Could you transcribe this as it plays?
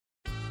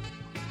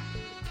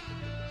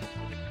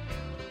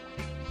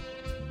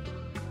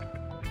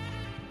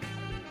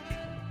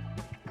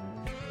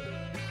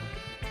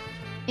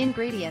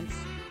Ingredients.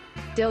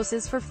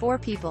 Doses for 4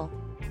 people.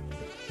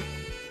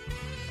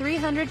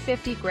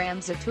 350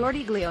 grams of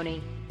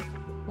tortiglioni.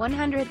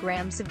 100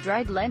 grams of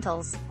dried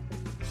lentils.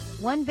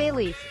 1 bay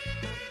leaf.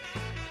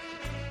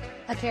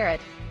 A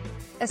carrot.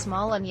 A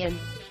small onion.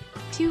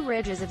 2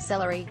 ridges of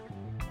celery.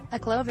 A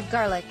clove of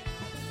garlic.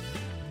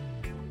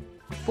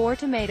 4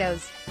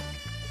 tomatoes.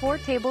 4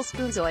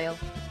 tablespoons oil.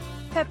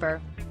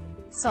 Pepper.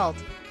 Salt.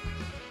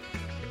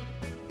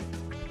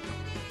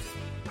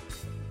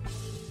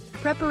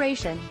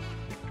 Preparation.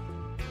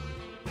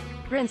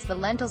 Rinse the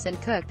lentils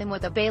and cook them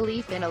with a bay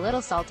leaf in a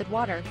little salted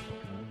water.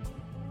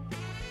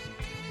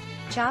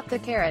 Chop the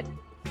carrot,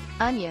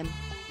 onion,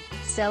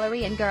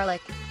 celery and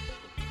garlic.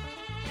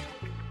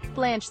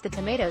 Blanch the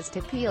tomatoes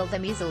to peel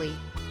them easily.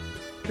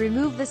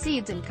 Remove the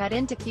seeds and cut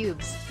into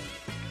cubes.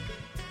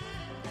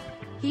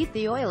 Heat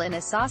the oil in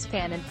a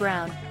saucepan and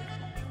brown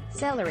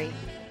celery,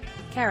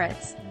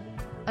 carrots,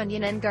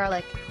 onion and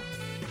garlic.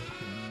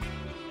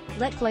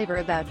 Let flavor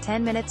about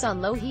 10 minutes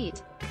on low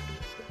heat.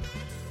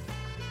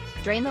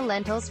 Drain the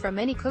lentils from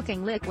any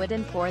cooking liquid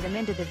and pour them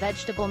into the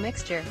vegetable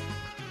mixture.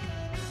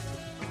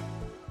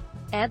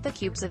 Add the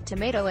cubes of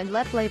tomato and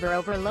let flavor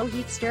over low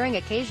heat, stirring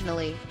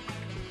occasionally.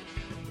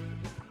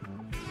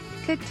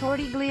 Cook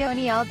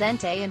tortiglioni al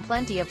dente in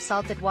plenty of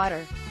salted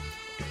water.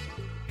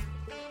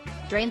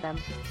 Drain them.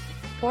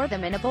 Pour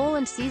them in a bowl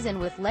and season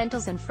with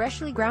lentils and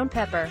freshly ground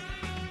pepper.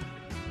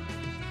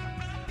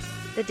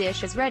 The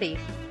dish is ready.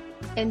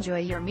 Enjoy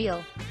your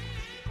meal.